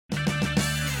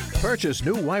Purchase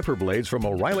new wiper blades from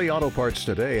O'Reilly Auto Parts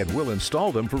today and we'll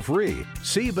install them for free.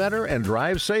 See better and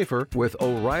drive safer with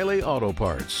O'Reilly Auto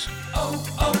Parts.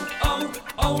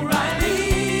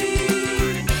 O'Reilly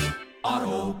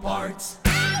Auto Parts.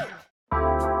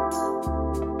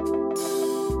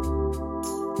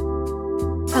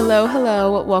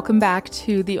 Hello. Welcome back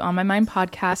to the On My Mind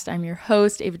podcast. I'm your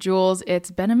host, Ava Jules.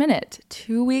 It's been a minute,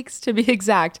 2 weeks to be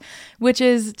exact, which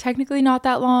is technically not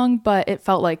that long, but it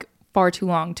felt like far too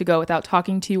long to go without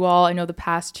talking to you all. I know the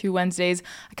past 2 Wednesdays,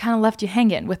 I kind of left you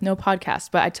hanging with no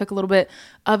podcast, but I took a little bit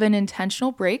of an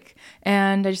intentional break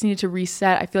and I just needed to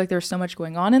reset. I feel like there's so much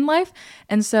going on in life.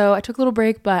 And so I took a little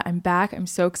break, but I'm back. I'm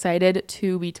so excited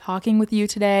to be talking with you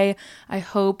today. I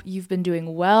hope you've been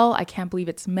doing well. I can't believe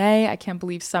it's May. I can't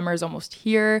believe summer is almost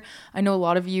here. I know a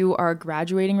lot of you are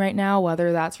graduating right now,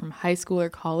 whether that's from high school or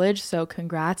college. So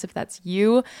congrats if that's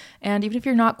you. And even if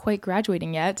you're not quite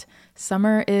graduating yet,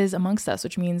 summer is amongst us,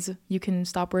 which means you can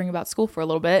stop worrying about school for a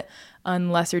little bit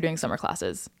unless you're doing summer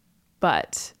classes.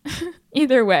 But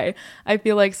either way, I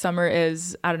feel like summer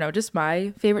is, I don't know, just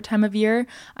my favorite time of year.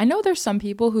 I know there's some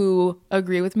people who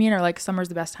agree with me and are like, summer's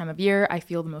the best time of year. I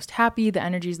feel the most happy. The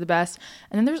energy is the best.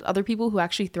 And then there's other people who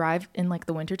actually thrive in like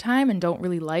the winter time and don't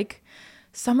really like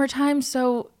summertime.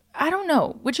 So I don't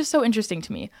know, which is so interesting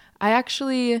to me. I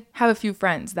actually have a few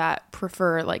friends that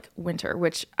prefer like winter,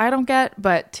 which I don't get,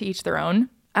 but to each their own.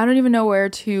 I don't even know where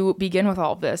to begin with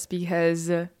all of this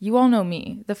because you all know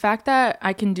me. The fact that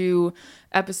I can do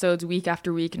episodes week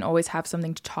after week and always have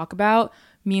something to talk about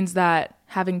means that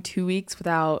having 2 weeks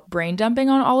without brain dumping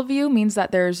on all of you means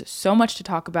that there's so much to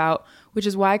talk about, which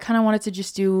is why I kind of wanted to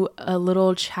just do a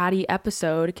little chatty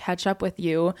episode, catch up with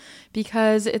you,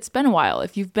 because it's been a while.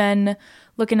 If you've been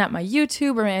looking at my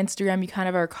YouTube or my Instagram, you kind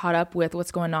of are caught up with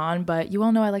what's going on, but you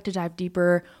all know I like to dive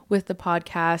deeper with the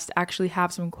podcast, actually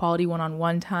have some quality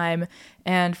one-on-one time.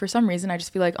 And for some reason, I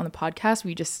just feel like on the podcast,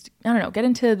 we just, I don't know, get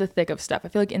into the thick of stuff. I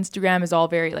feel like Instagram is all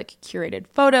very like curated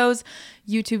photos.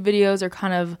 YouTube videos are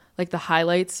kind of like the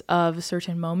highlights of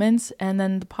certain moments. And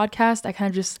then the podcast, I kind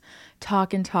of just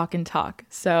talk and talk and talk.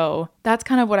 So that's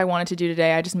kind of what I wanted to do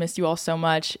today. I just missed you all so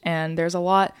much. And there's a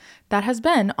lot that has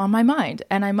been on my mind.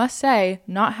 And I must say,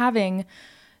 not having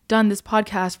done this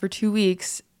podcast for 2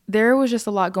 weeks, there was just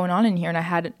a lot going on in here and I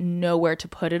had nowhere to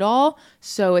put it all.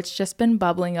 So it's just been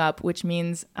bubbling up, which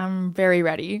means I'm very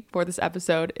ready for this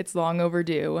episode. It's long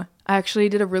overdue. I actually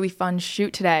did a really fun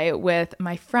shoot today with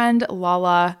my friend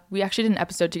Lala. We actually did an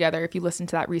episode together. If you listened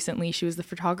to that recently, she was the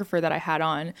photographer that I had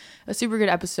on. A super good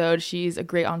episode. She's a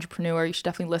great entrepreneur. You should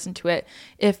definitely listen to it.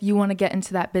 If you want to get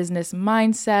into that business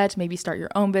mindset, maybe start your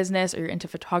own business or you're into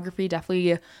photography,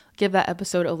 definitely give that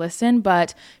episode a listen.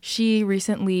 But she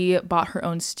recently bought her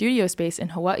own studio space in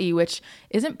Hawaii, which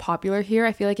isn't popular here.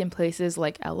 I feel like in places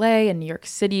like LA and New York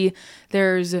City,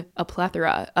 there's a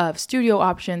plethora of studio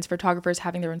options, photographers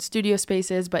having their own studio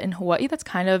spaces, but in Hawaii, that's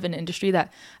kind of an industry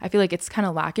that I feel like it's kind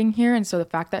of lacking here. And so the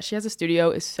fact that she has a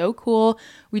studio is so cool.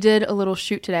 We did a little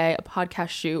shoot today, a podcast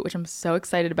shoot, which I'm so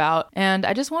excited about. And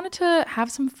I just wanted to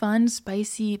have some fun,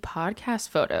 spicy podcast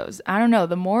photos. I don't know,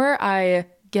 the more I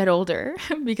get older,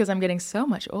 because I'm getting so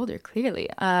much older, clearly,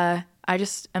 I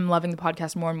just am loving the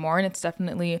podcast more and more, and it's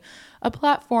definitely a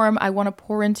platform I want to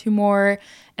pour into more,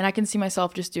 and I can see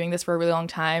myself just doing this for a really long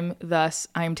time. Thus,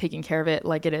 I'm taking care of it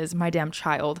like it is my damn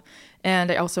child.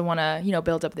 And I also want to,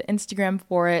 build up the Instagram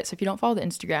for it. So if you don't follow the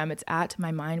Instagram, it's at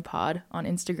MyMindPod on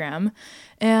Instagram.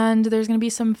 And there's going to be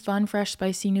some fun, fresh,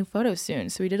 spicy new photos soon.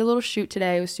 So we did a little shoot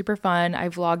today. It was super fun. I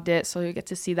vlogged it, so you get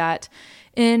to see that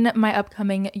in my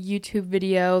upcoming YouTube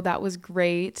video. That was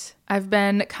great. I've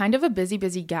been kind of a busy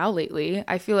gal lately.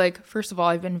 I feel like, first of all,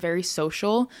 I've been very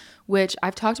social, which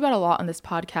I've talked about a lot on this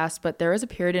podcast, but there was a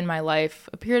period in my life,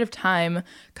 a period of time,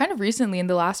 kind of recently in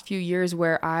the last few years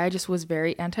where I just was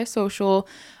very antisocial.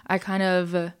 I kind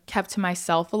of kept to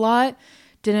myself a lot,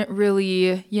 didn't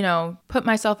really, put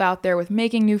myself out there with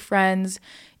making new friends,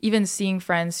 even seeing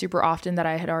friends super often that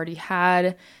I had already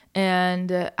had.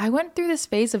 And I went through this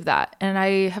phase of that. And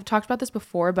I have talked about this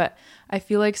before, but I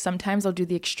feel like sometimes I'll do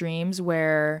the extremes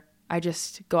where I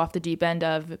just go off the deep end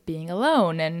of being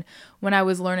alone. And when I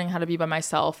was learning how to be by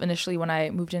myself, initially when I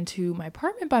moved into my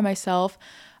apartment by myself,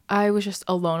 I was just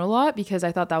alone a lot because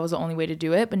I thought that was the only way to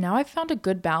do it. But now I've found a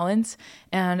good balance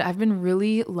and I've been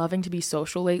really loving to be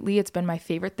social lately. It's been my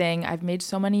favorite thing. I've made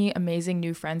so many amazing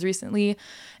new friends recently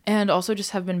and also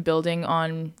just have been building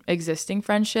on existing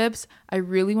friendships. I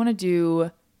really want to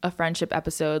do a friendship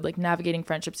episode, like navigating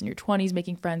friendships in your 20s,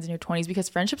 making friends in your 20s, because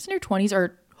friendships in your 20s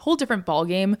are whole different ball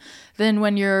game than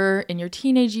when you're in your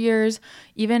teenage years.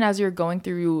 Even as you're going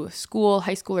through school,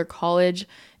 high school or college,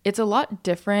 it's a lot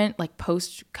different, like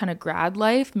post kind of grad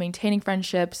life, maintaining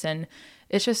friendships, and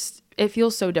it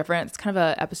feels so different. It's kind of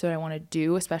an episode I want to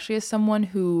do, especially as someone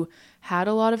who had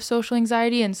a lot of social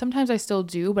anxiety, and sometimes I still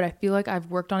do, but I feel like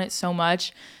I've worked on it so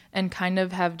much and kind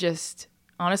of have just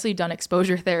honestly done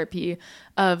exposure therapy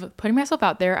of putting myself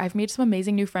out there. I've made some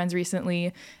amazing new friends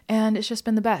recently, and it's just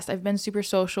been the best. I've been super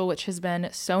social, which has been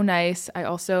so nice. I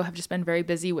also have just been very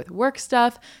busy with work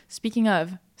stuff. Speaking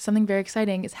of, something very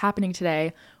exciting is happening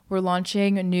today. We're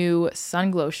launching a new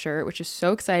Sunglow shirt, which is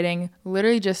so exciting.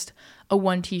 Literally just a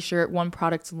one t-shirt, one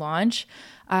product launch.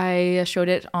 I showed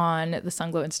it on the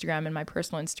Sunglow Instagram and my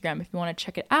personal Instagram if you want to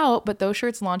check it out. But those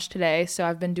shirts launched today, so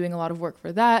I've been doing a lot of work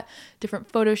for that. Different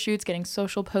photo shoots, getting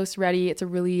social posts ready. It's a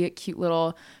really cute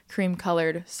little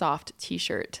cream-colored soft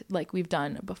t-shirt like we've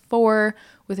done before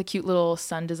with a cute little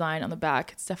sun design on the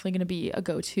back. It's definitely going to be a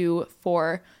go-to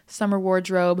for summer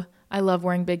wardrobe. I love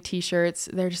wearing big t-shirts.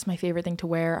 They're just my favorite thing to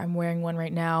wear. I'm wearing one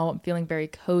right now. I'm feeling very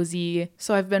cozy.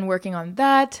 So I've been working on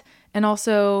that, and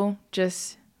also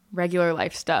just regular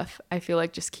life stuff. I feel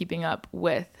like just keeping up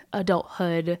with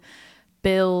adulthood,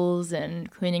 bills,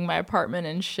 and cleaning my apartment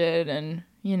and shit, and,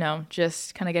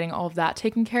 just kind of getting all of that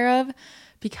taken care of.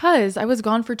 Because I was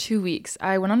gone for 2 weeks.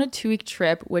 I went on a 2-week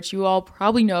trip, which you all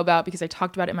probably know about because I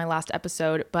talked about it in my last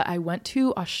episode, but I went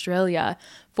to Australia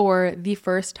for the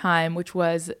first time, which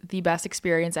was the best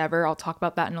experience ever. I'll talk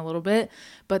about that in a little bit,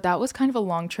 but that was kind of a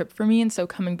long trip for me. And so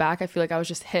coming back, I feel like I was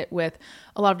just hit with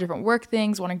a lot of different work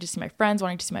things, wanting to see my friends,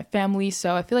 wanting to see my family.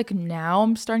 So I feel like now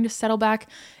I'm starting to settle back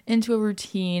into a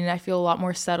routine. I feel a lot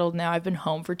more settled now. I've been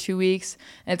home for 2 weeks,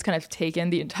 and it's kind of taken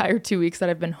the entire 2 weeks that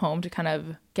I've been home to kind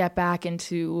of get back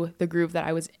into the groove that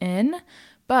I was in.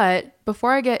 But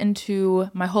before I get into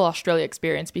my whole Australia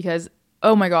experience, because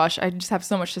oh my gosh, I just have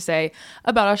so much to say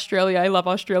about Australia. I love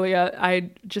Australia. I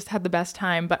just had the best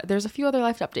time, but there's a few other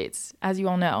life updates, as you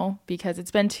all know, because it's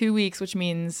been 2 weeks, which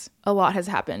means a lot has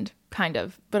happened, kind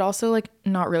of, but also like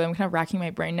not really. I'm kind of racking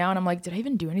my brain now, and I'm like, did I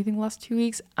even do anything the last 2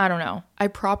 weeks? I don't know. I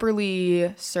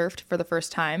properly surfed for the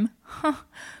first time,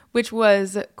 which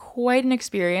was quite an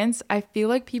experience. I feel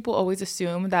like people always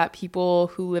assume that people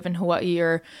who live in Hawaii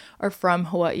or are from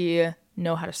Hawaii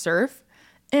know how to surf.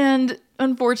 And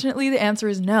unfortunately, the answer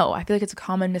is no. I feel like it's a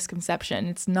common misconception.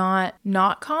 It's not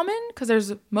common because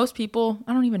there's most people,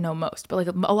 I don't even know most, but like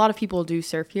a lot of people do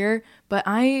surf here. But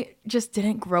I just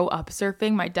didn't grow up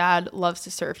surfing. My dad loves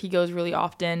to surf. He goes really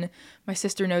often. My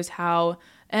sister knows how.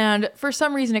 And for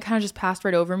some reason, it kind of just passed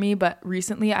right over me. But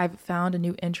recently, I've found a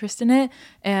new interest in it,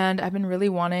 and I've been really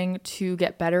wanting to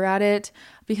get better at it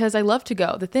because I love to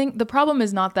go. The problem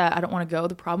is not that I don't want to go.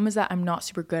 The problem is that I'm not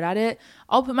super good at it.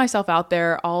 I'll put myself out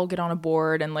there. I'll get on a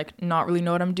board and like not really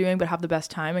know what I'm doing, but have the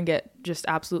best time and get just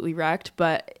absolutely wrecked.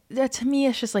 But to me,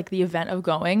 it's just like the event of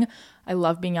going. I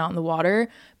love being out in the water,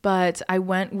 but I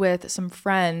went with some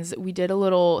friends. We did a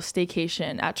little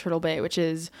staycation at Turtle Bay, which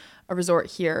is a resort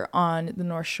here on the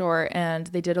North Shore, and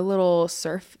they did a little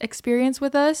surf experience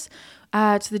with us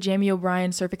at the Jamie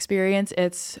O'Brien Surf Experience.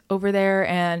 It's over there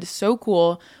and so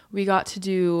cool. We got to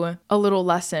do a little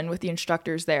lesson with the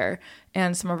instructors there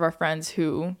and some of our friends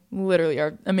who literally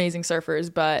are amazing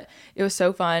surfers, but it was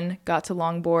so fun. Got to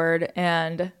longboard,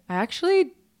 and I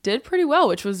actually did pretty well,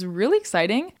 which was really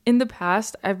exciting. In the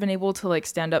past, I've been able to like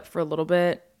stand up for a little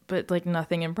bit, but like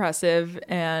nothing impressive,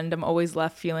 and I'm always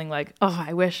left feeling like, oh,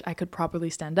 I wish I could properly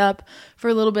stand up for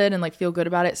a little bit and like feel good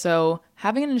about it. So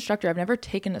having an instructor, I've never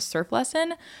taken a surf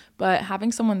lesson, but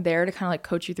having someone there to kind of like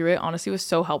coach you through it honestly was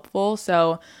so helpful.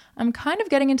 So I'm kind of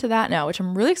getting into that now, which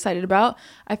I'm really excited about.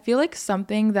 I feel like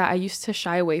something that I used to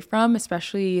shy away from,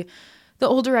 especially the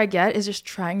older I get, is just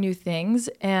trying new things.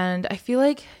 And I feel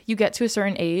like you get to a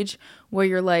certain age where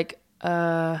you're like,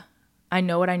 I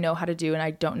know what I know how to do, and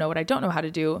I don't know what I don't know how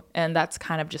to do. And that's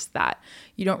kind of just that.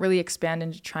 You don't really expand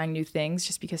into trying new things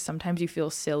just because sometimes you feel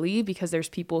silly because there's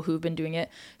people who've been doing it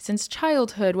since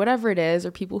childhood, whatever it is,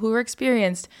 or people who are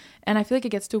experienced. And I feel like it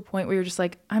gets to a point where you're just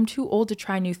like, I'm too old to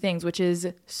try new things, which is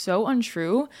so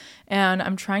untrue. And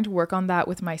I'm trying to work on that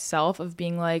with myself of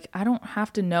being like, I don't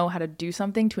have to know how to do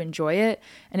something to enjoy it.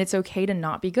 And it's okay to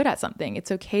not be good at something.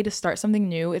 It's okay to start something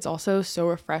new. It's also so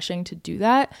refreshing to do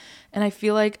that. And I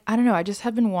feel like, I don't know, I just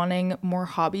have been wanting more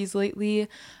hobbies lately.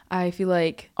 I feel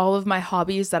like all of my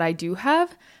hobbies that I do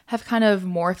have kind of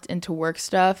morphed into work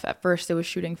stuff. At first it was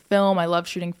shooting film. I love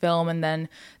shooting film. And then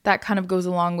that kind of goes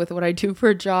along with what I do for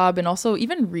a job. And also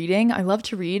even reading. I love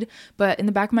to read. But in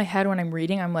the back of my head when I'm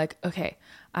reading, I'm like, okay,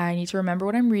 I need to remember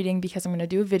what I'm reading because I'm going to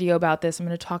do a video about this. I'm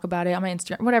going to talk about it on my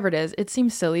Instagram, whatever it is. It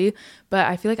seems silly, but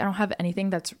I feel like I don't have anything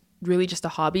that's really just a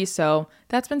hobby. So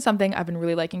that's been something I've been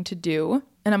really liking to do.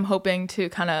 And I'm hoping to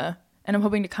kind of and I'm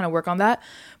hoping to kind of work on that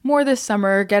more this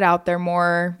summer, get out there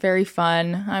more. Very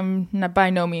fun. I'm not by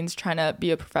no means trying to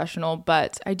be a professional,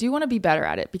 but I do want to be better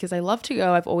at it because I love to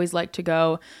go. I've always liked to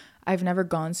go. I've never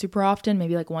gone super often,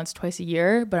 maybe like once, twice a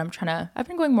year, but I've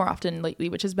been going more often lately,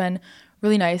 which has been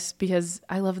really nice because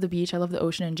I love the beach. I love the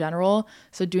ocean in general.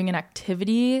 So doing an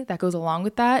activity that goes along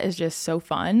with that is just so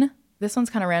fun. This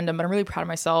one's kind of random, but I'm really proud of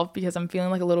myself because I'm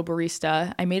feeling like a little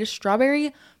barista. I made a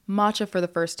strawberry matcha for the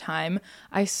first time.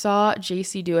 I saw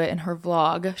JC do it in her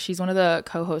vlog. She's one of the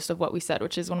co-hosts of What We Said,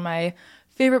 which is one of my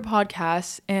favorite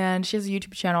podcasts, and she has a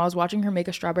YouTube channel. I was watching her make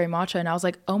a strawberry matcha and I was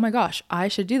like, oh my gosh, I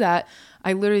should do that.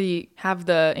 I literally have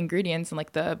the ingredients and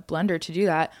like the blender to do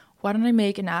that. Why don't I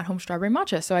make an at-home strawberry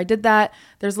matcha? So I did that.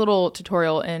 There's a little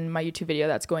tutorial in my YouTube video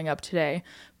that's going up today,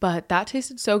 but that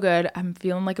tasted so good. I'm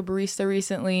feeling like a barista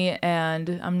recently,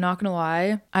 and I'm not gonna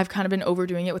lie, I've kind of been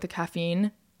overdoing it with the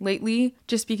caffeine lately,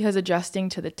 just because adjusting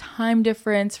to the time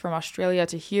difference from Australia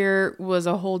to here was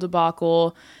a whole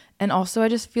debacle. And also I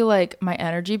just feel like my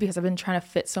energy, because I've been trying to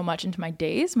fit so much into my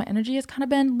days, my energy has kind of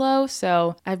been low.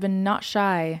 So I've been not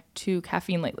shy to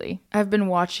caffeine lately. I've been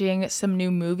watching some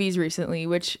new movies recently,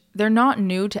 which they're not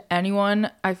new to anyone,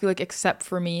 I feel like, except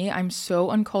for me. I'm so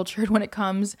uncultured when it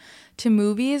comes to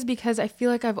movies because I feel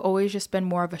like I've always just been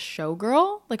more of a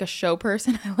showgirl, like a show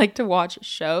person. I like to watch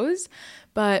shows.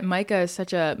 But Micah is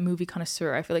such a movie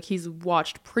connoisseur. I feel like he's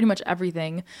watched pretty much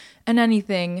everything and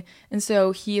anything. And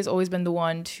so he has always been the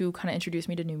one to kind of introduce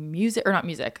me to new movies.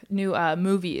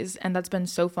 And that's been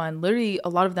so fun. Literally, a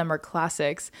lot of them are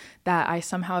classics that I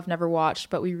somehow have never watched.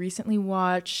 But we recently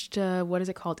watched, what is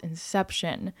it called?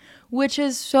 Inception, which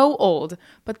is so old.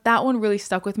 But that one really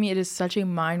stuck with me. It is such a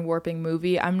mind-warping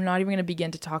movie. I'm not even going to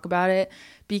begin to talk about it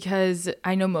because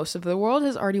I know most of the world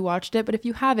has already watched it. But if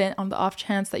you haven't, on the off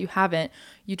chance that you haven't,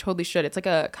 you totally should. It's like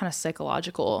a kind of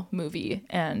psychological movie.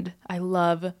 And I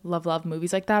love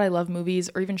movies like that. I love movies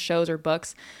or even shows or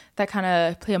books that kind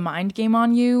of play a mind game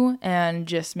on you and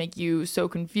just make you so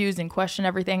confused and question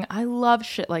everything. I love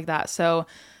shit like that. So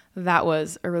that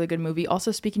was a really good movie.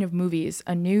 Also, speaking of movies,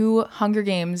 a new Hunger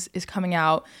Games is coming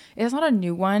out. It's not a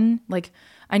new one. Like,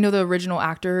 I know the original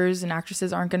actors and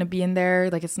actresses aren't going to be in there.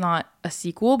 Like, it's not a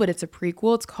sequel, but it's a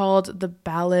prequel. It's called The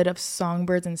Ballad of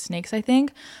Songbirds and Snakes, I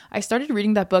think. I started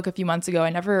reading that book a few months ago. I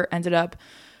never ended up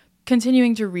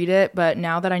continuing to read it, but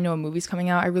now that I know a movie's coming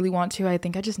out, I really want to. I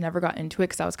think I just never got into it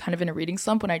because I was kind of in a reading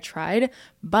slump when I tried,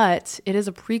 but it is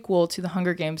a prequel to the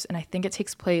Hunger Games, and I think it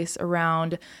takes place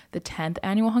around the 10th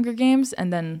annual Hunger Games,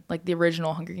 and then like the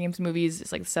original Hunger Games movies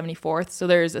is like the 74th, so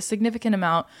there's a significant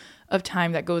amount of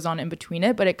time that goes on in between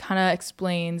it, but it kind of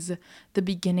explains the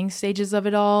beginning stages of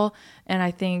it all. And I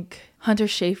think Hunter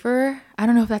Schafer, I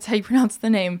don't know if that's how you pronounce the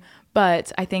name,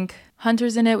 but I think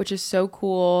Hunter's in it, which is so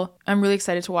cool. I'm really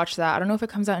excited to watch that. I don't know if it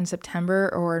comes out in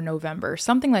September or November,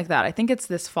 something like that. I think it's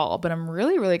this fall, but I'm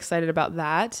really, really excited about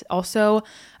that. Also,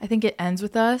 I think It Ends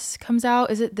With Us comes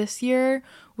out. Is it this year?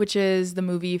 Which is the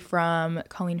movie from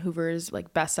Colleen Hoover's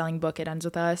like best-selling book, It Ends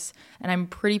With Us. And I'm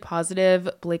pretty positive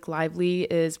Blake Lively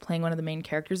is playing one of the main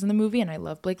characters in the movie, and I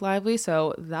love Blake Lively,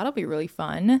 so that'll be really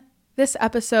fun. This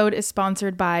episode is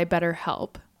sponsored by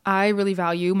BetterHelp. I really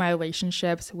value my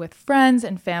relationships with friends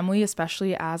and family,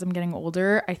 especially as I'm getting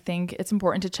older. I think it's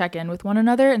important to check in with one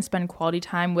another and spend quality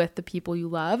time with the people you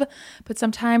love. But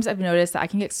sometimes I've noticed that I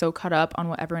can get so caught up on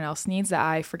what everyone else needs that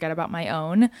I forget about my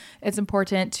own. It's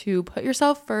important to put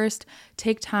yourself first,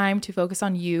 take time to focus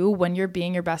on you when you're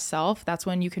being your best self. That's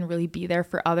when you can really be there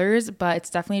for others, but it's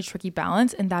definitely a tricky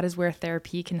balance, and that is where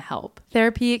therapy can help.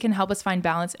 Therapy can help us find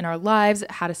balance in our lives,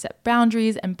 how to set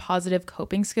boundaries, and positive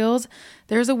coping skills.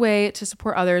 There's a way to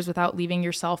support others without leaving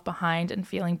yourself behind and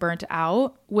feeling burnt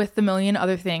out. With the million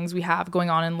other things we have going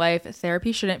on in life,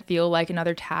 therapy shouldn't feel like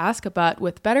another task, but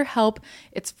with BetterHelp,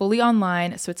 it's fully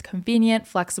online, so it's convenient,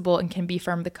 flexible, and can be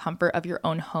from the comfort of your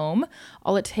own home.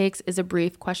 All it takes is a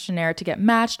brief questionnaire to get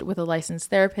matched with a licensed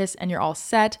therapist, and you're all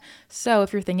set. So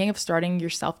if you're thinking of starting your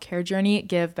self-care journey,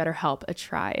 give BetterHelp a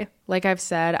try. Like I've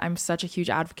said, I'm such a huge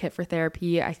advocate for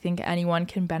therapy. I think anyone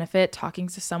can benefit. Talking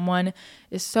to someone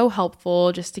is so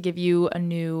helpful just to give you a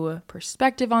new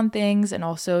perspective on things, and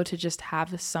also to just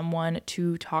have someone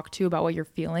to talk to about what you're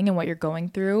feeling and what you're going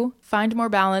through. Find more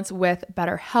balance with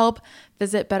BetterHelp.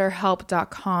 Visit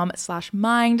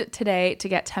betterhelp.com/mind today to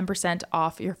get 10%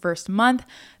 off your first month.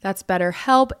 That's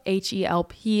BetterHelp,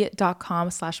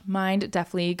 HELP.com/mind.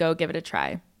 Definitely go give it a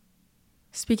try.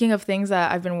 Speaking of things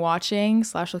that I've been watching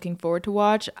 / looking forward to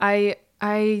watch, I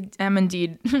am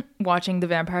indeed watching The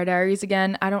Vampire Diaries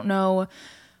again. I don't know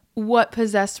what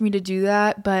possessed me to do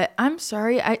that, but I'm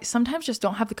sorry, I sometimes just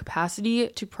don't have the capacity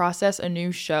to process a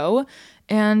new show,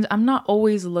 and I'm not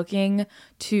always looking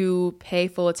to pay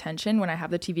full attention when I have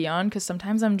the TV on, because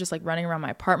sometimes I'm just like running around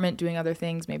my apartment doing other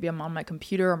things. Maybe I'm on my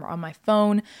computer or on my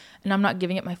phone, and I'm not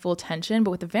giving it my full attention.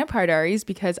 But with the Vampire Diaries,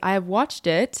 because I have watched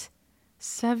it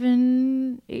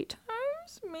 7, 8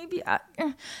 times, maybe.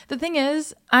 The thing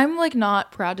is, I'm like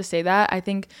not proud to say that. I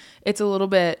think it's a little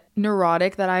bit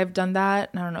neurotic that I've done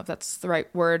that. I don't know if that's the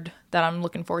right word that I'm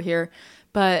looking for here,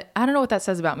 but I don't know what that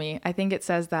says about me. I think it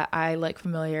says that I like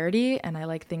familiarity and I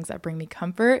like things that bring me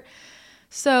comfort.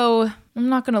 So I'm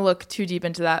not going to look too deep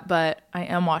into that, but I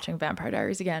am watching Vampire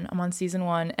Diaries again. I'm on season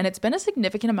 1, and it's been a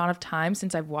significant amount of time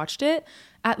since I've watched it,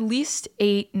 at least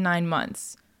 8-9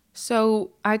 months.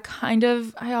 So I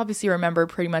obviously remember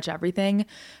pretty much everything,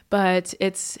 but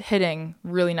it's hitting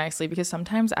really nicely because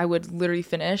sometimes I would literally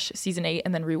finish season 8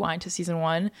 and then rewind to season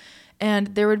 1, and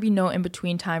there would be no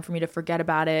in-between time for me to forget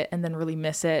about it and then really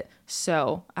miss it.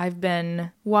 So I've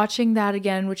been watching that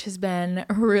again, which has been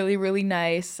really, really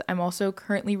nice. I'm also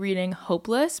currently reading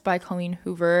Hopeless by Colleen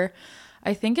Hoover.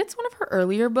 I think it's one of her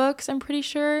earlier books, I'm pretty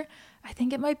sure. I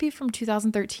think it might be from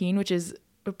 2013, which is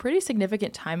a pretty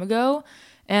significant time ago.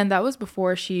 And that was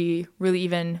before she really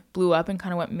even blew up and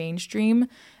kind of went mainstream.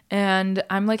 And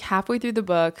I'm like halfway through the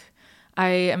book. I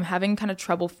am having kind of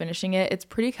trouble finishing it. It's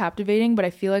pretty captivating, but I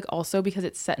feel like also because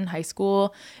it's set in high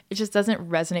school, it just doesn't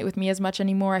resonate with me as much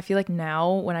anymore. I feel like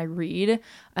now when I read,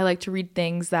 I like to read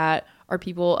things that are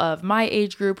people of my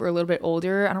age group or a little bit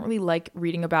older. I don't really like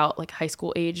reading about like high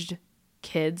school aged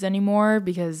kids anymore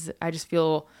because I just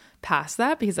feel past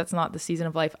that because that's not the season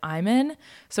of life I'm in.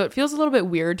 So it feels a little bit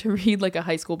weird to read like a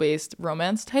high school based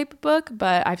romance type book,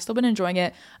 but I've still been enjoying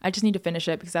it. I just need to finish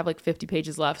it because I have like 50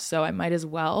 pages left, so I might as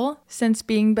well. Since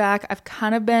being back, I've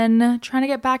kind of been trying to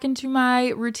get back into my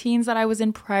routines that I was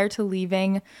in prior to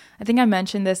leaving. I think I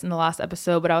mentioned this in the last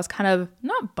episode, but I was kind of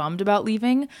not bummed about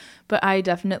leaving, but I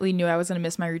definitely knew I was going to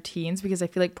miss my routines because I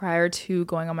feel like prior to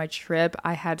going on my trip,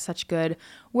 I had such good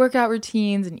workout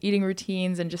routines and eating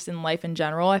routines and just in life in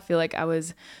general. I feel like I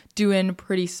was doing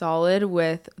pretty solid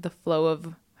with the flow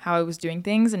of how I was doing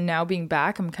things, and now being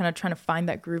back, I'm kind of trying to find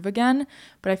that groove again,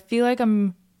 but I feel like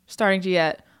I'm starting to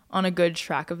get on a good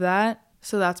track of that.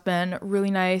 So that's been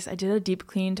really nice. I did a deep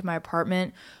clean to my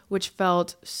apartment, which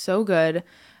felt so good.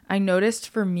 I noticed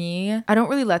for me, I don't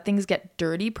really let things get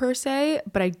dirty per se,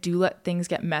 but I do let things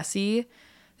get messy.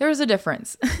 There is a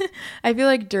difference. I feel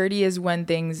like dirty is when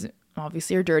things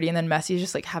obviously are dirty, and then messy is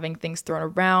just like having things thrown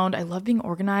around. I love being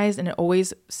organized, and it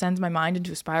always sends my mind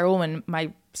into a spiral when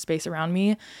my space around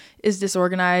me is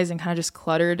disorganized and kind of just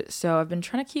cluttered. So I've been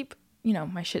trying to keep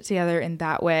my shit together in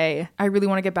that way. I really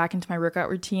want to get back into my workout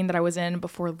routine that I was in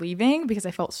before leaving because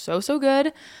I felt so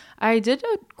good. I did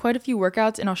quite a few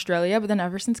workouts in Australia, but then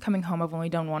ever since coming home, I've only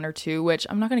done 1 or 2, which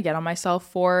I'm not going to get on myself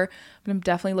for, but I'm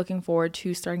definitely looking forward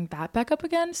to starting that back up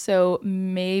again. So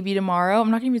maybe tomorrow, I'm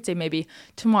not going to even say maybe,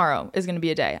 tomorrow is going to be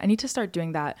a day. I need to start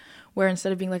doing that, where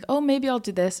instead of being like, oh, maybe I'll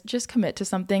do this, just commit to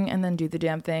something and then do the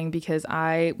damn thing, because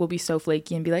I will be so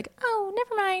flaky and be like, oh,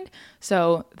 never mind.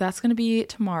 So that's going to be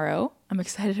tomorrow. I'm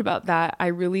excited about that. I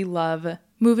really love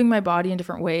moving my body in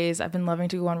different ways. I've been loving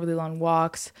to go on really long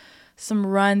walks, some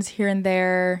runs here and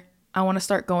there. I want to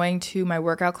start going to my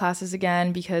workout classes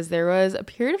again because there was a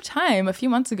period of time a few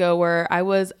months ago where I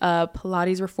was a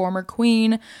Pilates reformer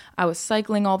queen. I was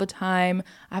cycling all the time.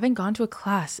 I haven't gone to a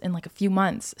class in like a few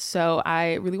months. So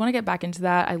I really want to get back into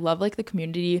that. I love like the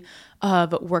community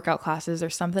of workout classes.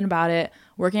 There's something about it.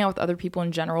 Working out with other people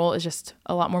in general is just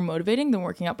a lot more motivating than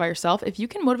working out by yourself. If you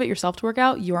can motivate yourself to work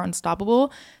out, you are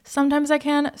unstoppable. Sometimes I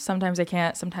can, sometimes I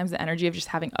can't. Sometimes the energy of just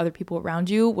having other people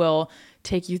around you will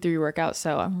take you through your workout.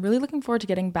 So I'm really looking forward to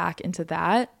getting back into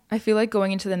that. I feel like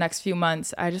going into the next few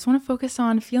months, I just want to focus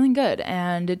on feeling good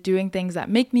and doing things that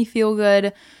make me feel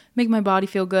good, make my body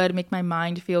feel good, make my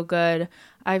mind feel good.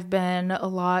 I've been a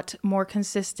lot more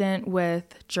consistent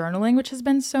with journaling, which has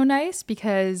been so nice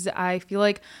because I feel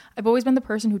like I've always been the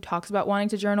person who talks about wanting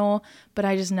to journal, but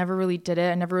I just never really did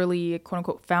it. I never really, quote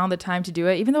unquote, found the time to do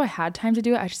it. Even though I had time to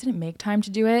do it, I just didn't make time to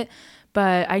do it.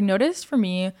 But I noticed for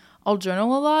me, I'll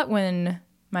journal a lot when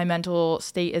my mental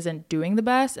state isn't doing the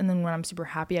best, and then when I'm super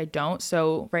happy, I don't.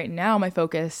 So right now my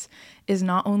focus is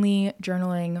not only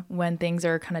journaling when things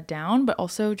are kind of down, but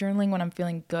also journaling when I'm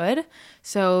feeling good.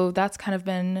 So that's kind of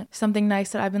been something nice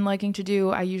that I've been liking to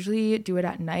do. I usually do it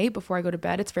at night before I go to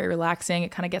bed. It's very relaxing.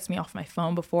 It kind of gets me off my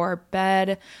phone before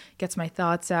bed, gets my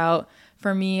thoughts out.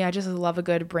 For me, I just love a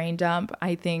good brain dump.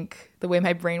 I think the way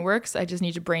my brain works, I just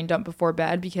need to brain dump before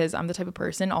bed because I'm the type of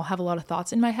person, I'll have a lot of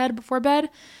thoughts in my head before bed.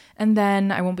 And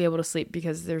then I won't be able to sleep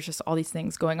because there's just all these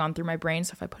things going on through my brain.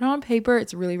 So if I put it on paper,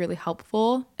 it's really, really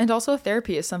helpful. And also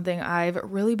therapy is something I've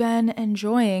really been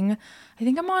enjoying. I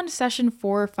think I'm on session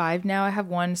 4 or 5 now. I have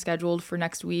one scheduled for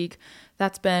next week.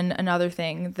 That's been another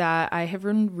thing that I have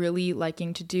been really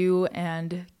liking to do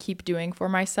and keep doing for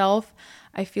myself.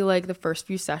 I feel like the first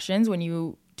few sessions when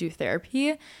you do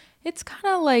therapy, it's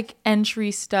kind of like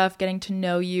entry stuff, getting to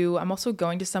know you. I'm also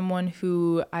going to someone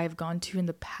who I've gone to in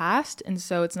the past, and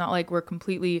so it's not like we're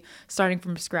completely starting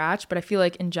from scratch, but I feel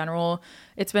like in general,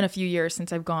 it's been a few years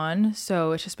since I've gone,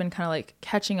 so it's just been kind of like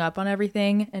catching up on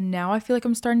everything, and now I feel like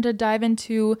I'm starting to dive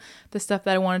into the stuff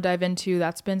that I want to dive into.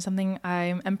 That's been something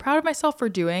I'm proud of myself for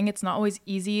doing. It's not always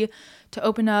easy to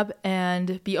open up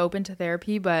and be open to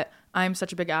therapy, but I'm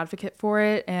such a big advocate for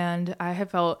it, and I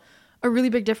have felt a really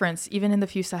big difference even in the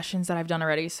few sessions that I've done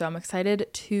already. So I'm excited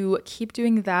to keep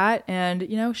doing that and,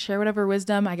 share whatever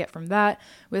wisdom I get from that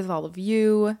with all of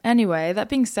you. Anyway, that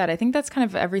being said, I think that's kind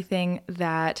of everything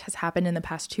that has happened in the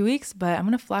past 2 weeks, but I'm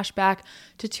going to flash back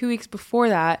to 2 weeks before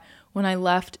that when I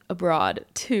left abroad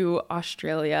to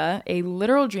Australia, a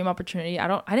literal dream opportunity.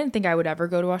 I didn't think I would ever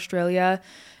go to Australia.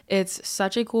 It's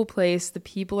such a cool place. The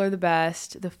people are the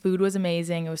best. The food was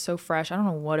amazing. It was so fresh. I don't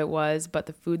know what it was, but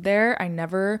the food there, I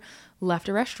never left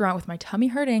a restaurant with my tummy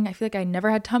hurting. I feel like I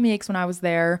never had tummy aches when I was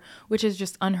there, which is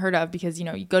just unheard of because,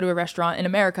 you go to a restaurant in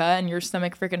America and your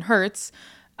stomach freaking hurts.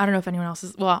 I don't know if anyone else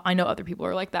is, well, I know other people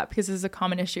are like that because this is a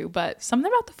common issue, but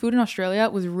something about the food in Australia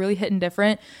was really hitting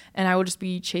different, and I will just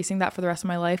be chasing that for the rest of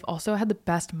my life. Also, I had the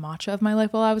best matcha of my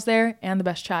life while I was there, and the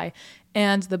best chai,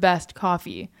 and the best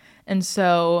coffee. And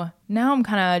so now I'm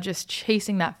kind of just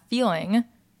chasing that feeling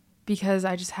because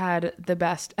I just had the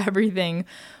best everything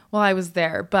while I was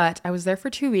there. But I was there for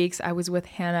 2 weeks. I was with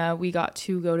Hannah. We got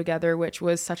to go together, which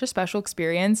was such a special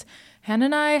experience. Hannah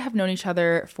and I have known each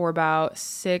other for about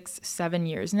 6-7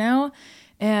 years now,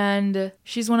 and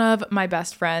she's one of my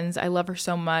best friends. I love her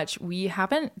so much. We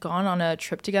haven't gone on a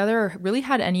trip together or really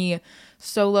had any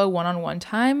solo one-on-one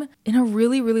time in a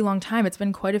really, really long time. It's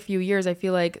been quite a few years. I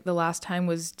feel like the last time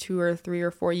was 2 or 3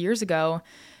 or 4 years ago.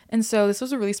 And so this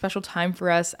was a really special time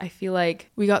for us. I feel like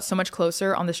we got so much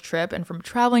closer on this trip, and from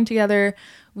traveling together,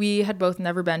 we had both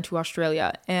never been to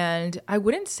Australia. And I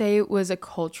wouldn't say it was a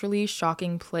culturally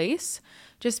shocking place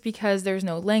just because there's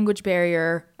no language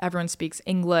barrier. Everyone speaks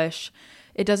English.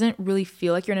 It doesn't really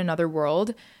feel like you're in another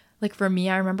world. Like for me,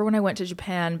 I remember when I went to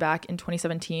Japan back in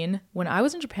 2017, when I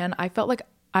was in Japan, I felt like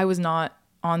I was not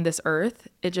on this earth.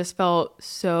 It just felt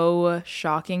so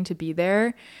shocking to be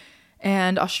there.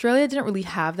 And Australia didn't really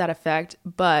have that effect,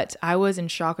 but I was in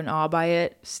shock and awe by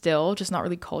it still, just not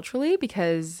really culturally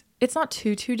because it's not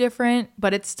too different,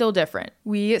 but it's still different.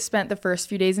 We spent the first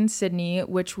few days in Sydney,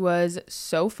 which was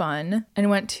so fun, and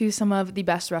went to some of the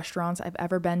best restaurants I've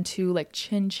ever been to, like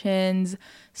Chin Chin's,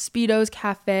 Speedo's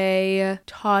Cafe,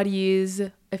 Toddy's.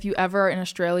 If you ever are in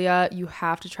Australia, you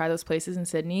have to try those places in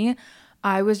Sydney.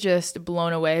 I was just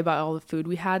blown away by all the food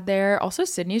we had there. Also,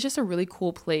 Sydney is just a really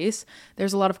cool place.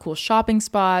 There's a lot of cool shopping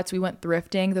spots. We went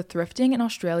thrifting. The thrifting in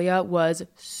Australia was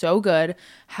so good.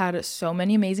 Had so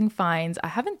many amazing finds. I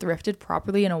haven't thrifted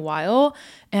properly in a while,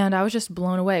 and I was just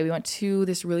blown away. We went to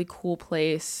this really cool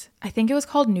place. I think it was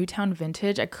called Newtown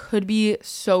Vintage. I could be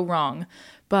so wrong,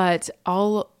 but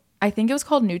I think it was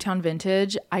called Newtown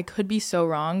Vintage. I could be so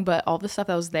wrong, but all the stuff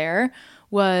that was there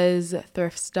was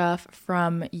thrift stuff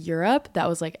from Europe that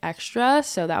was like extra,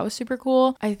 so that was super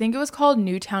cool. I think it was called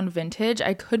Newtown Vintage.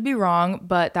 I could be wrong,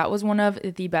 but that was one of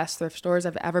the best thrift stores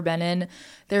I've ever been in.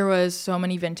 There was so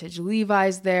many vintage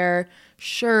Levi's there,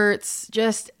 shirts,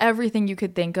 just everything you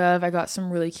could think of. I got some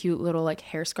really cute little like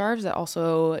hair scarves that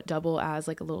also double as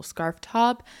like a little scarf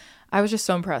top. I was just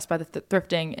so impressed by the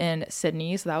thrifting in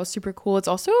Sydney, so that was super cool. It's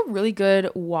also a really good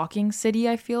walking city,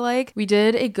 I feel like. We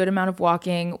did a good amount of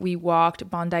walking. We walked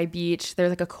Bondi Beach.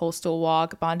 There's like a coastal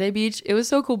walk, Bondi Beach. It was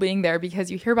so cool being there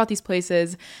because you hear about these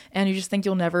places and you just think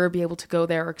you'll never be able to go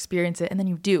there or experience it, and then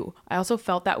you do. I also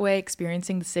felt that way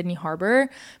experiencing the Sydney Harbor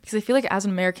because I feel like as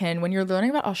an American, when you're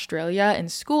learning about Australia in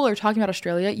school or talking about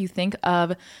Australia, you think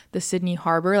of the Sydney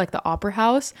Harbor, like the Opera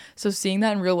House. So seeing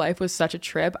that in real life was such a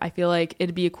trip. I feel like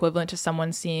it'd be equivalent to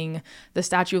someone seeing the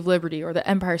Statue of Liberty or the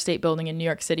Empire State Building in New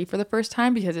York City for the first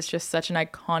time because it's just such an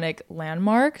iconic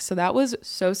landmark. So that was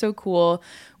so cool.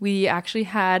 We actually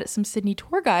had some Sydney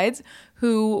tour guides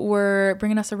who were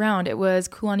bringing us around. It was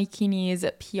Kulani Kini's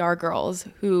PR girls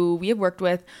who we have worked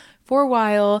with for a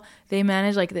while. They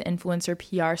manage like the influencer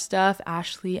PR stuff.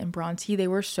 Ashley and Bronte, they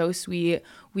were so sweet.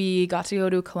 We got to go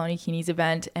to a Kalani Keeney's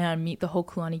event and meet the whole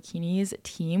Kalani Keeney's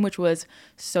team, which was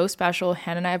so special.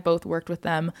 Hannah and I have both worked with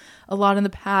them a lot in the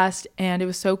past, and it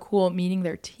was so cool meeting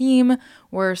their team.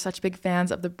 We're such big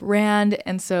fans of the brand,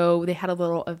 and so they had a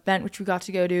little event which we got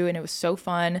to go to, and it was so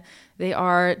fun. They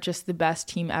are just the best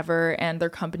team ever, and their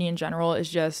company in general is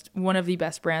just one of the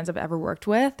best brands I've ever worked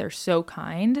with. They're so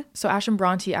kind. So Ash and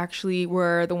Bronte actually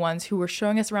were the ones who were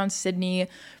showing us around Sydney,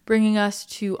 bringing us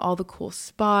to all the cool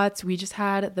spots. We just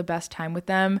had the best time with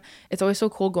them. It's always so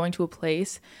cool going to a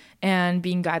place and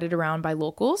being guided around by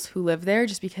locals who live there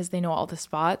just because they know all the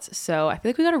spots. So I feel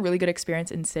like we got a really good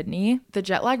experience in Sydney. The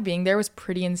jet lag being there was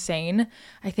pretty insane.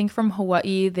 I think from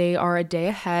Hawaii, they are a day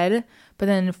ahead, but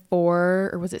then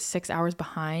 6 hours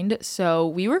behind. So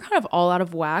we were kind of all out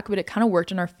of whack, but it kind of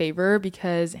worked in our favor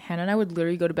because Hannah and I would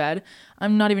literally go to bed,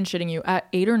 I'm not even shitting you, at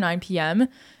 8 or 9 p.m.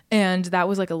 And that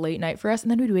was like a late night for us.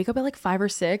 And then we'd wake up at like 5 or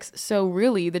 6. So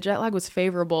really the jet lag was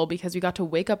favorable because we got to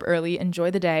wake up early, enjoy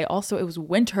the day. Also, it was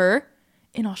winter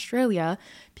in Australia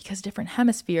because different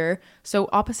hemisphere. So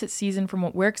opposite season from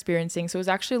what we're experiencing. So it was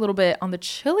actually a little bit on the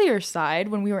chillier side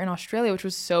when we were in Australia, which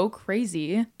was so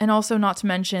crazy. And also not to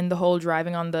mention the whole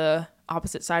driving on the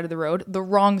opposite side of the road, the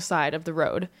wrong side of the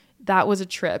road. That was a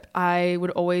trip. I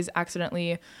would always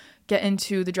accidentally get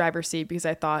into the driver's seat because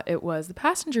I thought it was the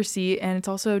passenger seat, and it's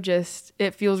also just,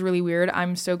 it feels really weird.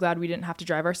 I'm so glad we didn't have to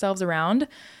drive ourselves around,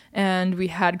 and we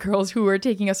had girls who were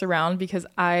taking us around because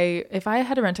if I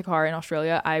had to rent a car in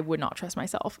Australia, I would not trust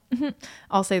myself.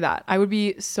 I'll say that. I would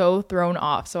be so thrown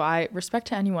off. So I respect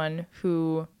to anyone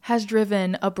who has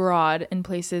driven abroad in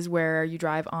places where you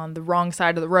drive on the wrong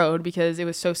side of the road because it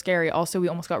was so scary. Also, we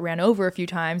almost got ran over a few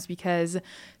times because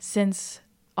since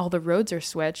all the roads are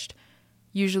switched,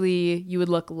 usually you would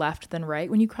look left then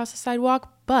right when you cross the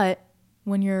sidewalk, but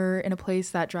when you're in a place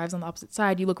that drives on the opposite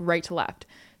side, you look right to left.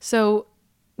 So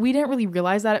we didn't really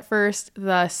realize that at first.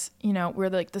 Thus, we're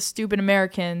like the stupid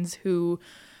Americans who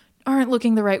aren't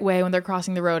looking the right way when they're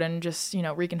crossing the road and just,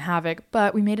 wreaking havoc.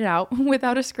 But we made it out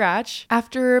without a scratch.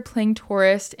 After playing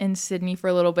tourist in Sydney for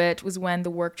a little bit was when the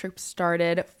work trip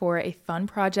started for a fun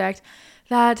project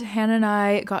that Hannah and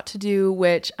I got to do,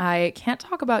 which I can't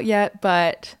talk about yet,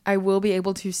 but I will be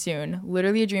able to soon.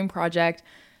 Literally a dream project.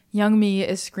 Young me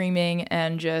is screaming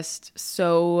and just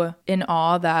so in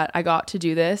awe that I got to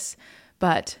do this,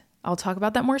 but I'll talk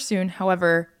about that more soon.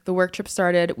 However, the work trip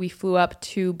started. We flew up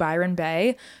to Byron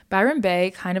Bay. Byron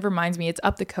Bay kind of reminds me, it's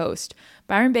up the coast.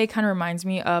 Byron Bay kind of reminds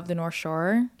me of the North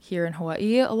Shore here in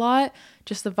Hawaii a lot.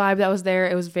 Just the vibe that was there.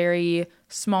 It was very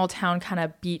small town, kind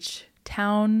of beach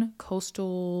town,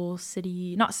 coastal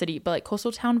city, not city, but like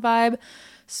coastal town vibe.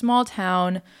 Small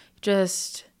town,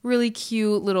 just really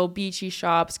cute little beachy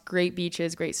shops, great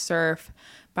beaches, great surf.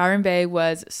 Byron Bay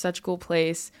was such a cool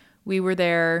place. We were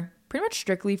there pretty much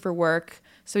strictly for work,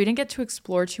 so we didn't get to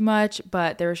explore too much,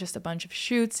 but there was just a bunch of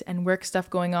shoots and work stuff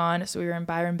going on, so we were in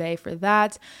Byron Bay for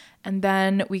that. And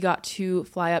then we got to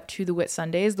fly up to the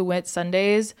Whitsundays. The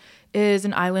Whitsundays is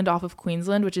an island off of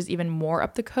Queensland, which is even more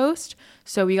up the coast,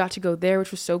 so we got to go there,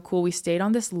 which was so cool. We stayed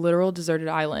on this literal deserted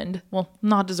island. Well,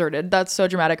 not deserted, that's so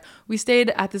dramatic. We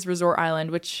stayed at this resort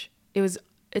island, which it was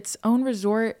its own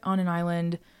resort on an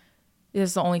island.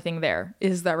 Is the only thing there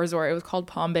is that resort. It was called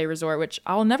Palm Bay Resort, which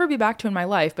I'll never be back to in my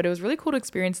life, but it was really cool to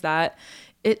experience that.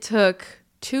 It took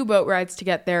 2 boat rides to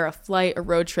get there, a flight, a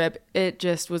road trip. It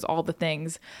just was all the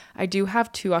things. I do have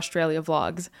 2 Australia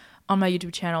vlogs on my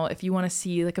YouTube channel if you want to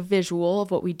see like a visual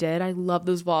of what we did. I love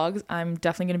those vlogs. I'm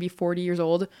definitely going to be 40 years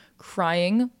old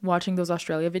crying watching those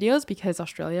Australia videos because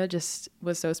Australia just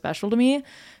was so special to me.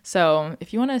 So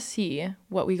if you want to see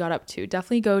what we got up to,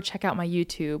 definitely go check out my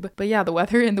YouTube. But yeah, the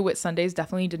weather in the Whitsundays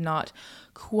definitely did not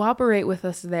cooperate with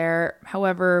us there.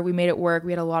 However, we made it work.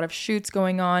 We had a lot of shoots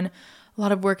going on, a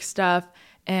lot of work stuff,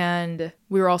 and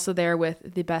we were also there with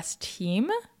the best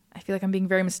team. I feel like I'm being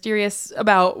very mysterious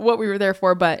about what we were there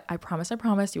for, but I promise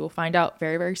you will find out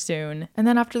very, very soon. And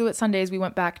then after the Whitsundays, we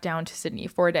went back down to Sydney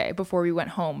for a day before we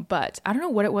went home. But I don't know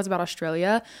what it was about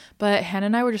Australia, but Hannah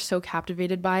and I were just so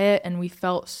captivated by it, and we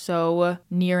felt so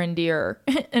near and dear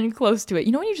and close to it.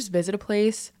 You know when you just visit a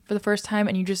place for the first time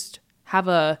and you just have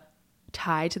a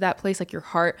tie to that place, like your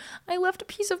heart. I left a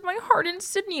piece of my heart in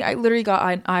Sydney. I literally got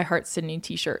an I Heart Sydney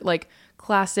t-shirt, like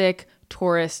classic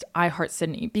tourist I Heart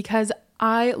Sydney, because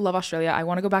I love Australia. I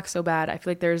want to go back so bad. I feel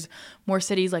like there's more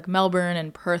cities like Melbourne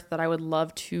and Perth that I would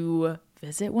love to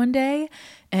visit one day.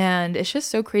 And it's just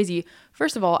so crazy.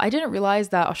 First of all, I didn't realize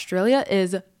that Australia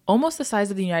is almost the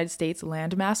size of the United States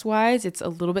landmass wise. It's a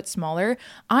little bit smaller.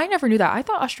 I never knew that. I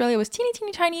thought Australia was teeny,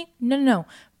 teeny, tiny. No.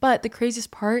 But the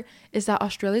craziest part is that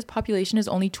Australia's population is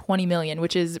only 20 million,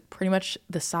 which is pretty much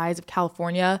the size of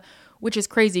California, which is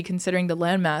crazy considering the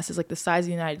landmass is like the size of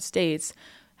the United States,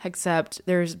 except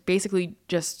there's basically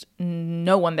just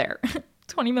no one there.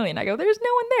 20 million. I go, there's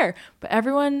no one there. But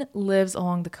everyone lives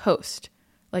along the coast.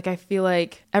 Like, I feel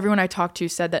like everyone I talked to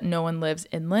said that no one lives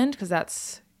inland because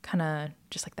that's kind of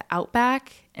just like the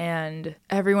outback, and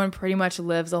everyone pretty much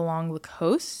lives along the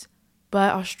coast.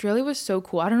 But Australia was so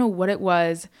cool. I don't know what it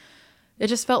was. It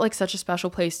just felt like such a special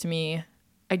place to me.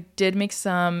 I did make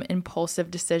some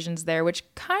impulsive decisions there, which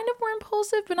kind of were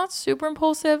impulsive, but not super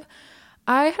impulsive.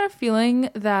 I had a feeling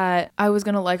that I was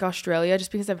going to like Australia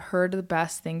just because I've heard the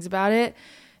best things about it.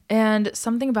 And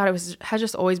something about it has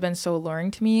just always been so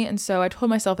alluring to me. And so I told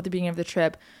myself at the beginning of the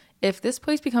trip, if this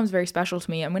place becomes very special to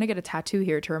me, I'm going to get a tattoo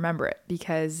here to remember it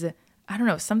because I don't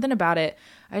know, something about it.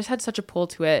 I just had such a pull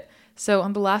to it. So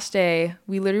on the last day,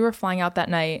 we literally were flying out that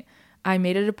night. I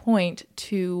made it a point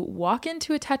to walk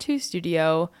into a tattoo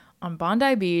studio on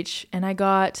Bondi Beach, and I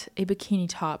got a bikini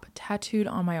top tattooed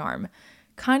on my arm.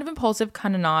 Kind of impulsive,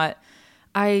 kind of not.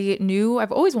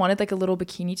 I've always wanted like a little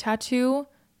bikini tattoo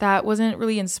that wasn't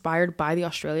really inspired by the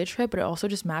Australia trip, but it also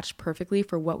just matched perfectly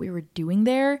for what we were doing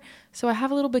there. So I have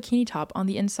a little bikini top on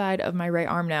the inside of my right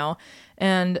arm now.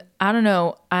 And I don't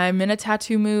know, I'm in a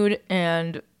tattoo mood,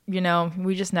 and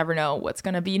we just never know what's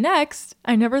going to be next.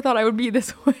 I never thought I would be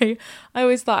this way. I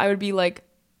always thought I would be like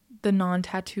the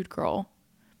non-tattooed girl.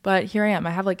 But here I am.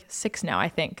 I have like 6 now, I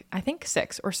think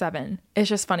 6 or 7. It's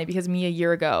just funny because me a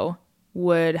year ago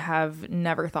would have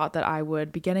never thought that I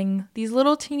would be getting these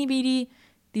little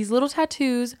these little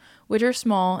tattoos, which are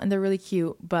small and they're really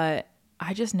cute, but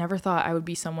I just never thought I would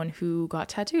be someone who got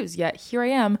tattoos. Yet here I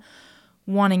am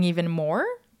wanting even more,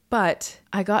 but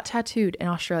I got tattooed in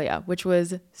Australia, which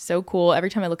was so cool. Every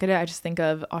time I look at it, I just think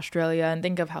of Australia and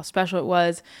think of how special it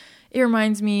was. It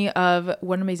reminds me of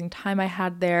what an amazing time I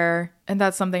had there, and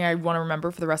that's something I want to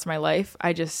remember for the rest of my life.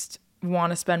 I just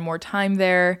want to spend more time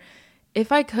there.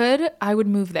 If I could, I would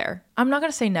move there. I'm not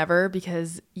going to say never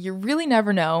because you really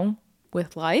never know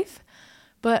with life,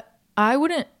 but I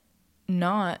wouldn't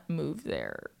not move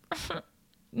there. I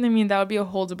mean, that would be a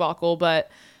whole debacle,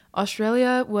 but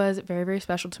Australia was very, very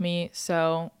special to me,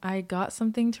 so I got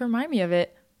something to remind me of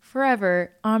it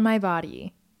forever on my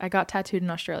body. I got tattooed in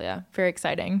Australia. Very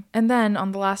exciting. And then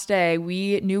on the last day,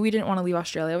 we knew we didn't want to leave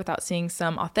Australia without seeing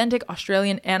some authentic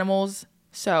Australian animals,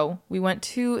 so we went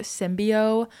to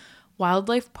Symbio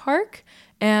Wildlife Park,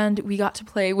 and we got to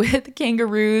play with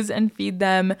kangaroos and feed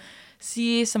them,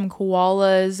 see some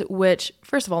koalas, which,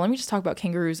 first of all, let me just talk about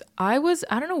kangaroos. I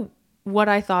don't know what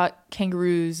I thought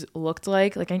kangaroos looked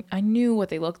like. Like, I knew what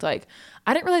they looked like.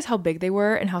 I didn't realize how big they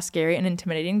were and how scary and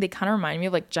intimidating. They kind of remind me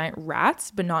of like giant rats,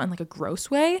 but not in like a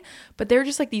gross way. But they're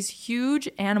just like these huge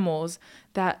animals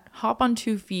that hop on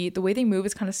 2 feet. The way they move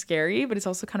is kind of scary, but it's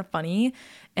also kind of funny.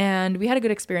 And we had a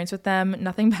good experience with them.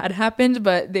 Nothing bad happened,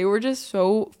 but they were just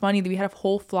so funny that we had a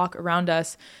whole flock around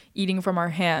us eating from our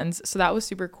hands. So that was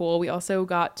super cool. We also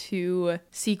got to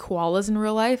see koalas in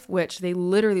real life, which they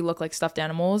literally look like stuffed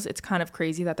animals. It's kind of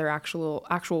crazy that they're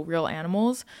actual real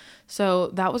animals. So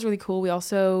that was really cool. We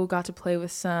also got to play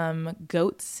with some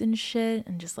goats and shit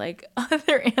and just like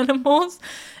other animals.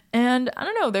 And I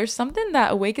don't know, there's something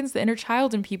that awakens the inner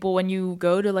child in people when you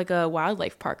go to like a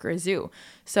wildlife park or a zoo.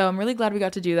 So I'm really glad we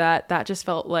got to do that. That just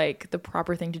felt like the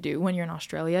proper thing to do when you're in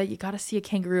Australia. You got to see a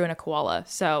kangaroo and a koala.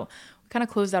 So we kind of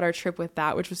closed out our trip with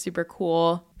that, which was super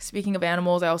cool. Speaking of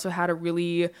animals, I also had a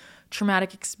really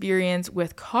traumatic experience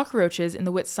with cockroaches in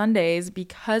the Whitsundays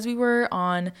because we were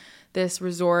on this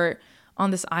resort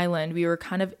on this island. We were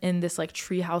kind of in this like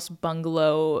treehouse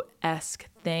bungalow-esque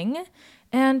thing.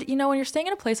 And, when you're staying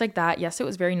in a place like that, yes, it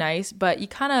was very nice, but you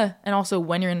kind of, and also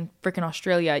when you're in freaking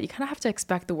Australia, you kind of have to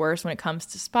expect the worst when it comes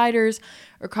to spiders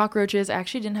or cockroaches. I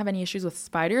actually didn't have any issues with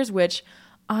spiders, which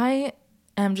I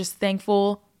am just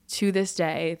thankful to this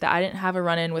day that I didn't have a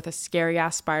run-in with a scary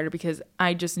ass spider because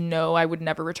I just know I would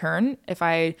never return if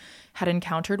I had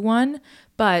encountered one.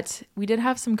 But we did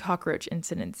have some cockroach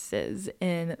incidences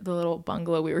in the little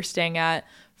bungalow we were staying at.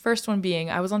 First one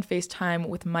being, I was on FaceTime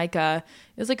with Micah.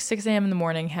 It was like 6 a.m. in the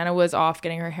morning. Hannah was off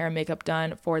getting her hair and makeup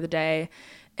done for the day.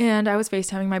 And I was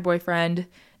FaceTiming my boyfriend.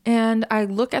 And I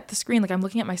look at the screen, like I'm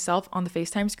looking at myself on the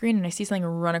FaceTime screen, and I see something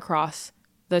run across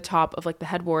the top of like the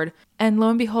headboard. And lo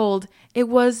and behold, it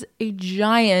was a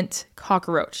giant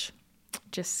cockroach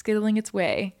just skittling its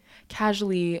way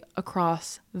casually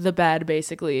across the bed,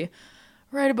 basically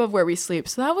right above where we sleep.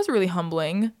 So that was really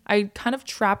humbling. I kind of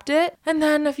trapped it. And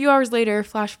then a few hours later,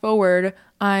 flash forward,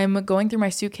 I'm going through my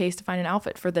suitcase to find an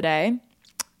outfit for the day.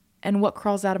 And what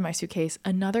crawls out of my suitcase?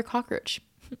 Another cockroach.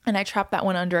 And I trapped that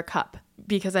one under a cup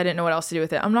because I didn't know what else to do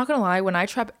with it. I'm not going to lie. When I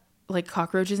trap like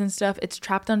cockroaches and stuff, it's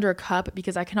trapped under a cup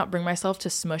because I cannot bring myself to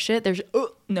smush it. There's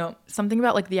no, something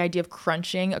about like the idea of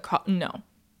crunching no.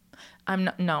 I'm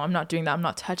not doing that. I'm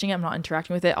not touching it. I'm not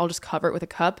interacting with it. I'll just cover it with a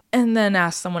cup and then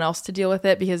ask someone else to deal with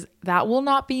it because that will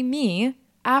not be me.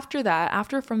 After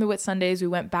From the Whit Sundays, we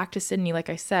went back to Sydney. Like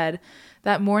I said,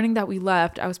 that morning that we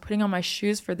left, I was putting on my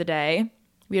shoes for the day.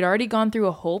 We had already gone through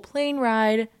a whole plane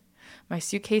ride. My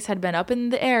suitcase had been up in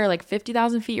the air, like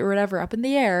 50,000 feet or whatever, up in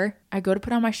the air. I go to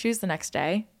put on my shoes the next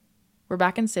day. We're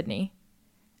back in Sydney.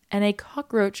 And a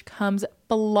cockroach comes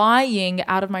flying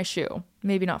out of my shoe.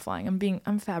 Maybe not flying.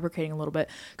 I'm fabricating a little bit.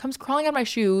 Comes crawling out of my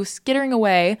shoe, skittering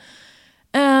away.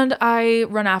 And I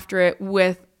run after it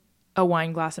with a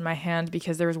wine glass in my hand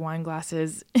because there was wine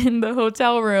glasses in the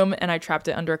hotel room and I trapped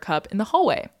it under a cup in the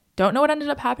hallway. Don't know what ended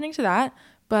up happening to that.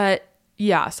 But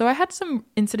yeah, so I had some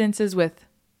incidences with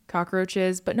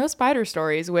cockroaches, but no spider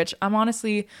stories, which I'm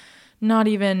honestly not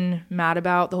even mad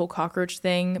about the whole cockroach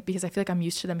thing because I feel like I'm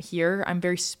used to them here. I'm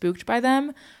very spooked by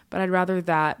them, but I'd rather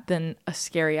that than a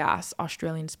scary ass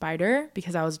Australian spider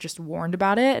because I was just warned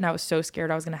about it and I was so scared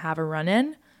I was going to have a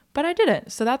run-in. But I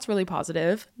didn't, so that's really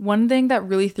positive. One thing that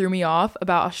really threw me off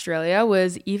about Australia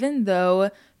was even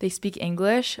though they speak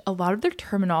English, a lot of their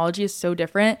terminology is so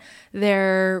different.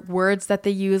 Their words that they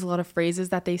use, a lot of phrases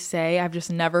that they say, I've just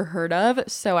never heard of.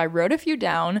 So I wrote a few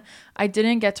down. I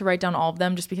didn't get to write down all of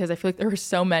them just because I feel like there were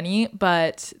so many,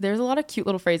 but there's a lot of cute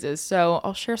little phrases. So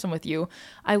I'll share some with you.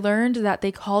 I learned that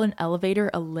they call an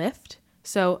elevator a lift.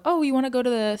 So, oh, you want to go to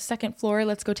the second floor?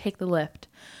 Let's go take the lift.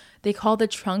 They call the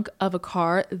trunk of a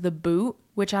car the boot,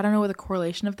 which I don't know what the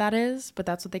correlation of that is, but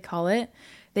that's what they call it.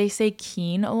 They say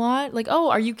keen a lot. Like,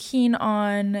 oh, are you keen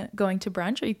on going to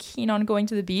brunch? Are you keen on going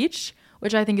to the beach?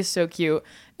 Which I think is so cute.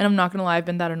 And I'm not going to lie, I've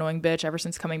been that annoying bitch ever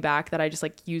since coming back that I just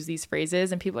like use these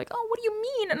phrases and people are like, oh, what do you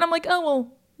mean? And I'm like, oh,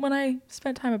 well, when I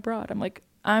spent time abroad,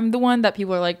 I'm the one that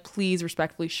people are like, please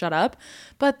respectfully shut up.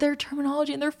 But their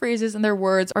terminology and their phrases and their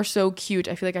words are so cute.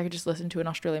 I feel like I could just listen to an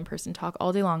Australian person talk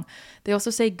all day long. They also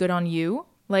say good on you.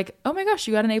 Like, oh my gosh,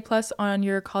 you got an A+ on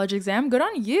your college exam? Good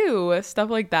on you.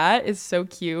 Stuff like that is so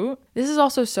cute. This is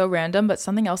also so random, but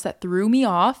something else that threw me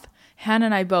off, Hannah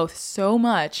and I both, so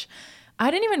much. I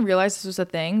didn't even realize this was a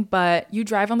thing, but you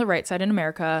drive on the right side in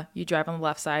America, you drive on the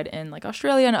left side in like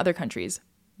Australia and other countries.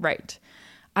 Right.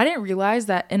 I didn't realize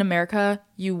that in America,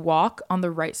 you walk on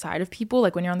the right side of people.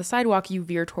 Like when you're on the sidewalk, you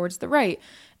veer towards the right.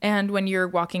 And when you're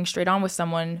walking straight on with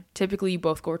someone, typically you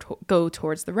both go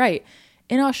towards the right.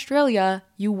 In Australia,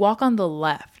 you walk on the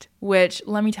left, which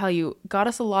let me tell you, got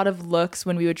us a lot of looks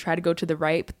when we would try to go to the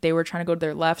right, but they were trying to go to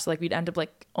their left. So like we'd end up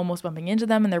like almost bumping into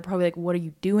them and they're probably like, what are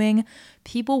you doing?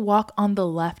 People walk on the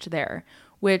left there,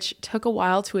 which took a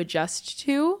while to adjust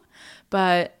to,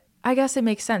 but I guess it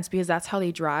makes sense because that's how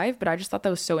they drive, but I just thought that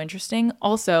was so interesting.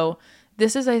 Also,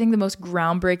 this is, I think, the most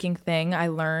groundbreaking thing I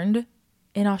learned.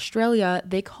 In Australia,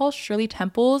 they call Shirley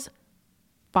Temples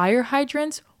fire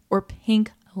hydrants or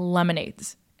pink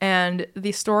lemonades. And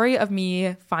the story of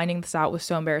me finding this out was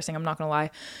so embarrassing, I'm not going to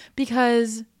lie,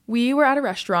 because we were at a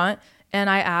restaurant and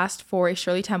I asked for a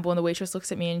Shirley Temple and the waitress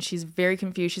looks at me and she's very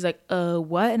confused. She's like,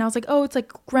 what? And I was like, oh, it's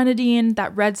like grenadine,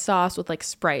 that red sauce with like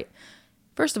Sprite.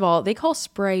 First of all, they call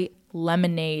Sprite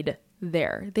lemonade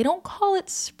there. They don't call it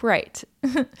Sprite.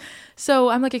 So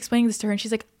I'm like explaining this to her and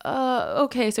she's like,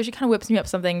 okay. So she kind of whips me up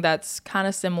something that's kind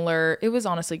of similar. It was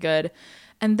honestly good.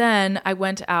 And then I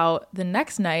went out the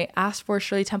next night, asked for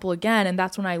Shirley Temple again. And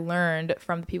that's when I learned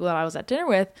from the people that I was at dinner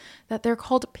with that they're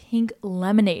called pink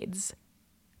lemonades.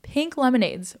 Pink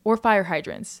lemonades or fire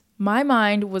hydrants. My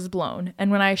mind was blown.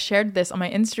 And when I shared this on my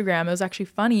Instagram, it was actually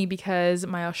funny because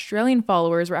my Australian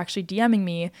followers were actually DMing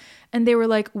me and they were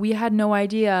like, we had no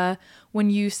idea when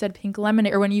you said pink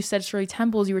lemonade or when you said Shirley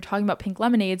Temples, you were talking about pink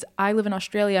lemonades. I live in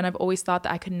Australia and I've always thought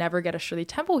that I could never get a Shirley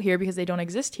Temple here because they don't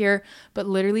exist here. But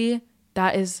literally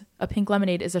that is a pink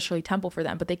lemonade is a Shirley Temple for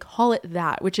them, but they call it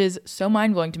that, which is so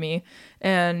mind blowing to me.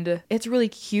 And it's really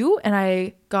cute. And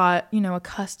I got,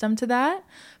 accustomed to that.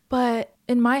 But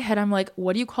in my head, I'm like,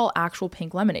 what do you call actual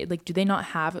pink lemonade? Like, do they not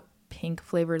have pink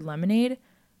flavored lemonade?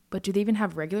 But do they even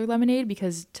have regular lemonade?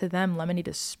 Because to them, lemonade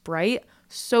is Sprite.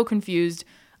 So confused.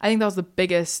 I think that was the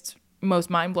biggest, most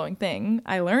mind-blowing thing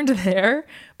I learned there.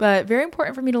 But very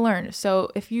important for me to learn. So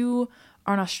if you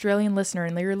are an Australian listener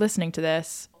and you're listening to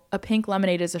this, a pink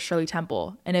lemonade is a Shirley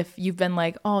Temple. And if you've been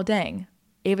like, oh, dang,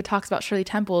 Ava talks about Shirley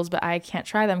Temples, but I can't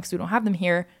try them because we don't have them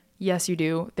here. Yes, you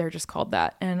do. They're just called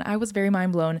that. And I was very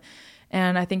mind blown.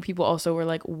 And I think people also were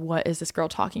like, what is this girl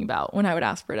talking about when I would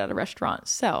ask for it at a restaurant?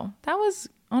 So that was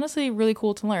honestly really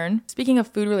cool to learn. Speaking of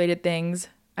food related things,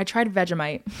 I tried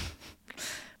Vegemite,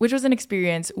 which was an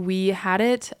experience. We had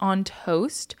it on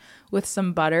toast with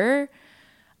some butter.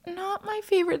 Not my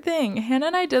favorite thing. Hannah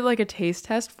and I did like a taste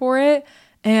test for it,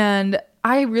 and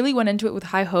I really went into it with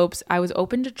high hopes. I was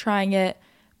open to trying it,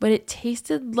 but it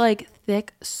tasted like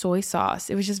thick soy sauce.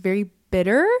 It was just very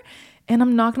bitter. And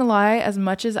I'm not gonna lie, as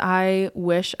much as I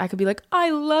wish I could be like, I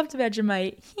loved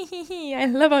Vegemite. I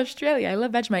love Australia. I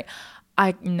love Vegemite.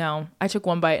 I took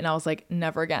one bite and I was like,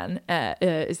 never again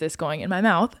is this going in my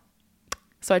mouth.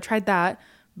 So I tried that.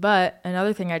 But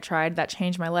another thing I tried that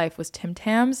changed my life was Tim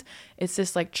Tams. It's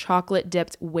this like chocolate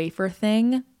dipped wafer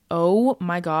thing. Oh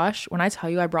my gosh. When I tell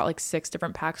you I brought like 6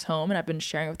 different packs home and I've been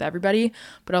sharing it with everybody,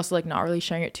 but also like not really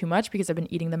sharing it too much because I've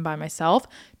been eating them by myself.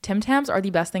 Tim Tams are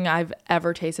the best thing I've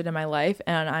ever tasted in my life.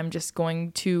 And I'm just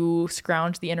going to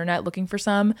scrounge the internet looking for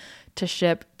some to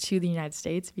ship to the United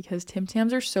States because Tim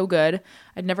Tams are so good.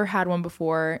 I'd never had one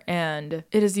before and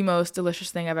it is the most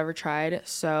delicious thing I've ever tried.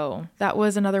 So that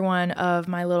was another one of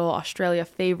my little Australia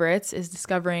favorites, is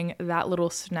discovering that little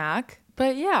snack.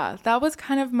 But yeah, that was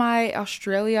kind of my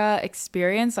Australia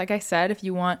experience. Like I said, if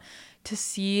you want to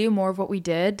see more of what we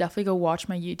did, definitely go watch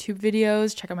my YouTube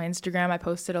videos, check out my Instagram. I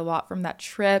posted a lot from that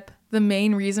trip. The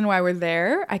main reason why we're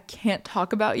there, I can't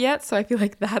talk about yet. So I feel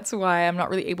like that's why I'm not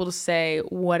really able to say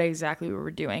what exactly we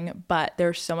were doing. But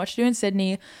there's so much to do in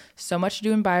Sydney, so much to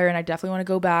do in Byron. I definitely want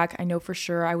to go back. I know for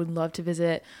sure I would love to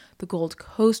visit the Gold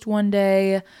Coast one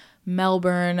day,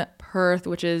 Melbourne, Perth,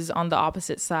 which is on the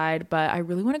opposite side, but I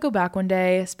really want to go back one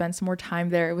day, spend some more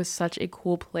time there. It was such a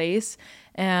cool place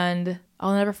and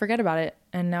I'll never forget about it.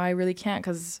 And now I really can't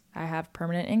because I have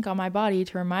permanent ink on my body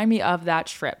to remind me of that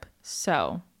trip.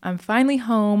 So I'm finally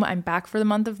home. I'm back for the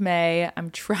month of May.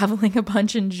 I'm traveling a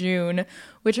bunch in June,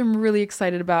 which I'm really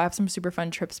excited about. I have some super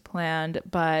fun trips planned,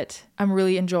 but I'm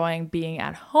really enjoying being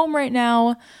at home right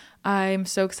now. I'm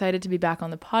so excited to be back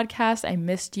on the podcast. I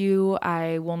missed you.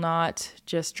 I will not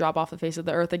just drop off the face of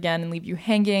the earth again and leave you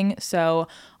hanging. So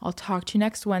I'll talk to you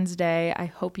next Wednesday. I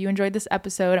hope you enjoyed this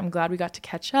episode. I'm glad we got to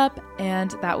catch up, and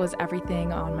that was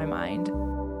everything on my mind.